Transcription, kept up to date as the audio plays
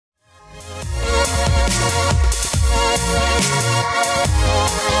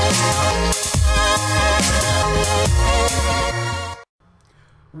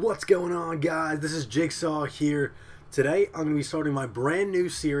What's going on, guys? This is Jigsaw here. Today I'm going to be starting my brand new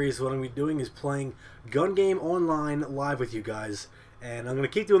series. What I'm going to be doing is playing gun game online live with you guys, and I'm going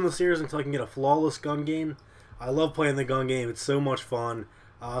to keep doing the series until I can get a flawless gun game. I love playing the gun game. It's so much fun.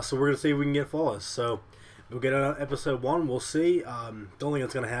 So we're going to see if we can get flawless. So we'll get on episode 1. We'll see. Don't think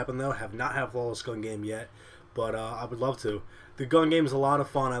it's going to happen though. Have not had a flawless gun game yet, but I would love to. The gun game is a lot of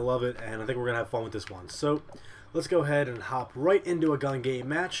fun. I love it, and I think we're going to have fun with this one. So let's go ahead and hop right into a gun game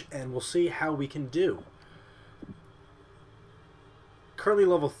match, and we'll see how we can do. Currently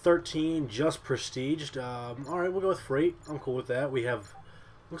level 13, just prestiged. Alright, we'll go with freight. I'm cool with that. We have,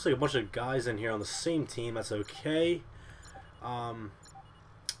 looks like a bunch of guys in here on the same team. That's okay.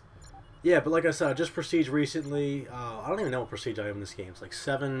 Yeah, but like I said, I just prestige recently. I don't even know what prestige I have in this game. It's like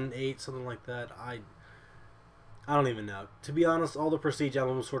 7, 8, something like that. I don't even know. To be honest, all the prestige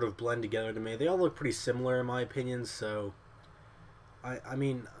emblems sort of blend together to me. They all look pretty similar in my opinion, so I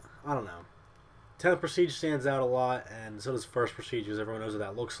mean, I don't know. 10th prestige stands out a lot, and so does first prestige, because everyone knows what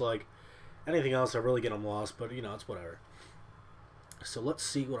that looks like. Anything else, I really get them lost, but you know, it's whatever. So let's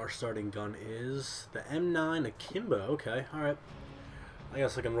see what our starting gun is. The M9 Akimbo. Okay, alright. I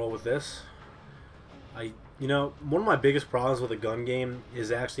guess I can roll with this. You know, one of my biggest problems with a gun game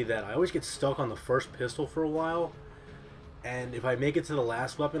is actually that I always get stuck on the first pistol for a while, and if I make it to the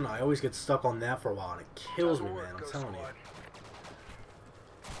last weapon, I always get stuck on that for a while, and it kills me, man, I'm telling you.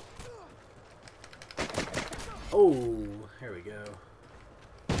 Oh, here we go.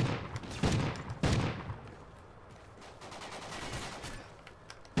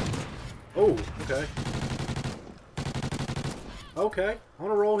 Oh, okay. Okay,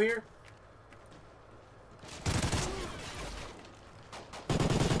 on a roll here.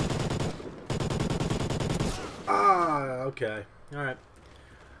 Okay. Alright.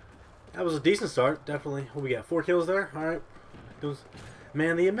 That was a decent start, definitely. What we got? 4 kills there? Alright.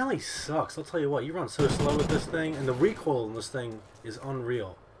 Man, the MLE sucks. I'll tell you what, you run so slow with this thing, and the recoil in this thing is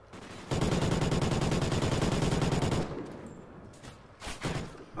unreal.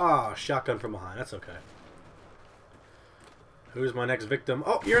 Ah, shotgun from behind. That's okay. Who's my next victim?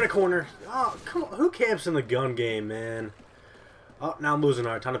 Oh, you're in a corner. Oh, come on. Who camps in the gun game, man? Oh, now I'm losing.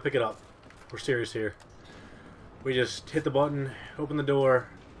 Alright, time to pick it up. We're serious here. We just hit the button, open the door.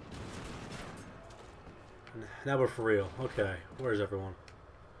 Now we're for real. Okay, where's everyone?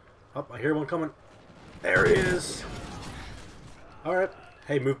 Oh, I hear one coming. There he is. Alright.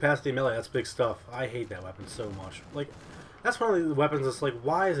 Hey, move past the melee. That's big stuff. I hate that weapon so much. Like, that's one of the weapons that's like,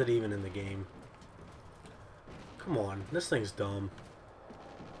 why is it even in the game? Come on. This thing's dumb.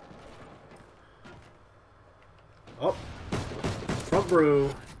 Oh. Front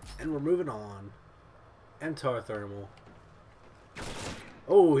brew. And we're moving on. MTAR thermal.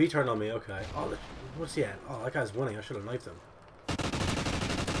 Oh, he turned on me. Okay. Oh, what's he at? Oh, that guy's winning. I should have knifed him.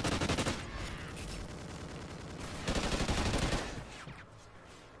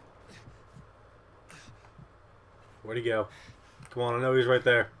 Where'd he go? Come on, I know he's right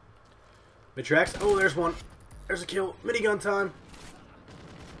there. Mid tracks. Oh, there's one. There's a kill. Minigun time.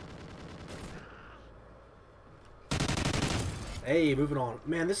 Hey, moving on.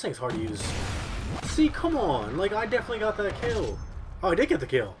 Man, this thing's hard to use. See, come on. Like, I definitely got that kill. Oh, I did get the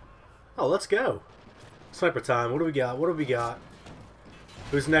kill. Oh, let's go. Sniper time. What do we got? What do we got?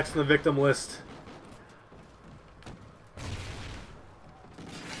 Who's next on the victim list?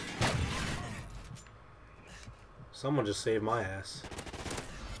 Someone just saved my ass.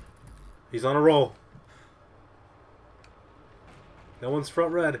 He's on a roll. No one's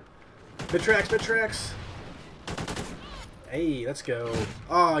front red. Mid tracks, mid tracks. Hey, let's go.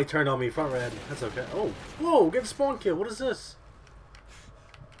 Oh, he turned on me. Front red. That's okay. Oh, whoa, get a spawn kill. What is this?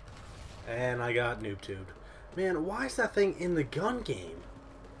 And I got noob tubed. Man, why is that thing in the gun game?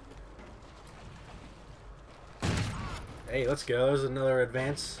 Hey, let's go. There's another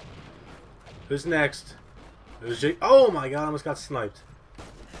advance. Who's next? Who's Jake? Oh my god, I almost got sniped.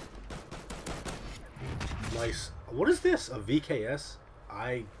 Nice. What is this? A VKS?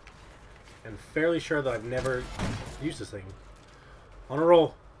 I am fairly sure that I've never used this thing. On a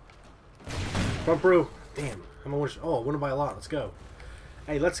roll. Front brew. Damn. I'm almost, oh, winning by a lot. Let's go.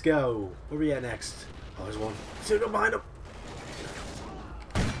 Hey, let's go. Where are we at next? Oh, there's one. See, go behind him.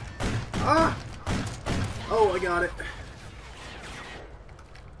 Ah! Oh, I got it.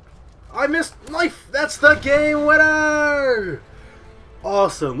 I missed knife. That's the game winner.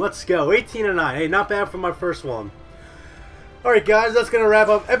 Awesome. Let's go. 18-9. Hey, not bad for my first one. Alright guys, that's going to wrap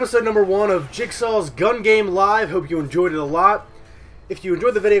up episode number 1 of Jigsaw's Gun Game Live. Hope you enjoyed it a lot. If you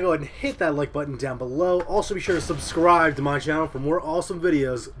enjoyed the video, go ahead and hit that like button down below. Also be sure to subscribe to my channel for more awesome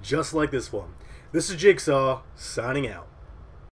videos just like this one. This is Jigsaw, signing out.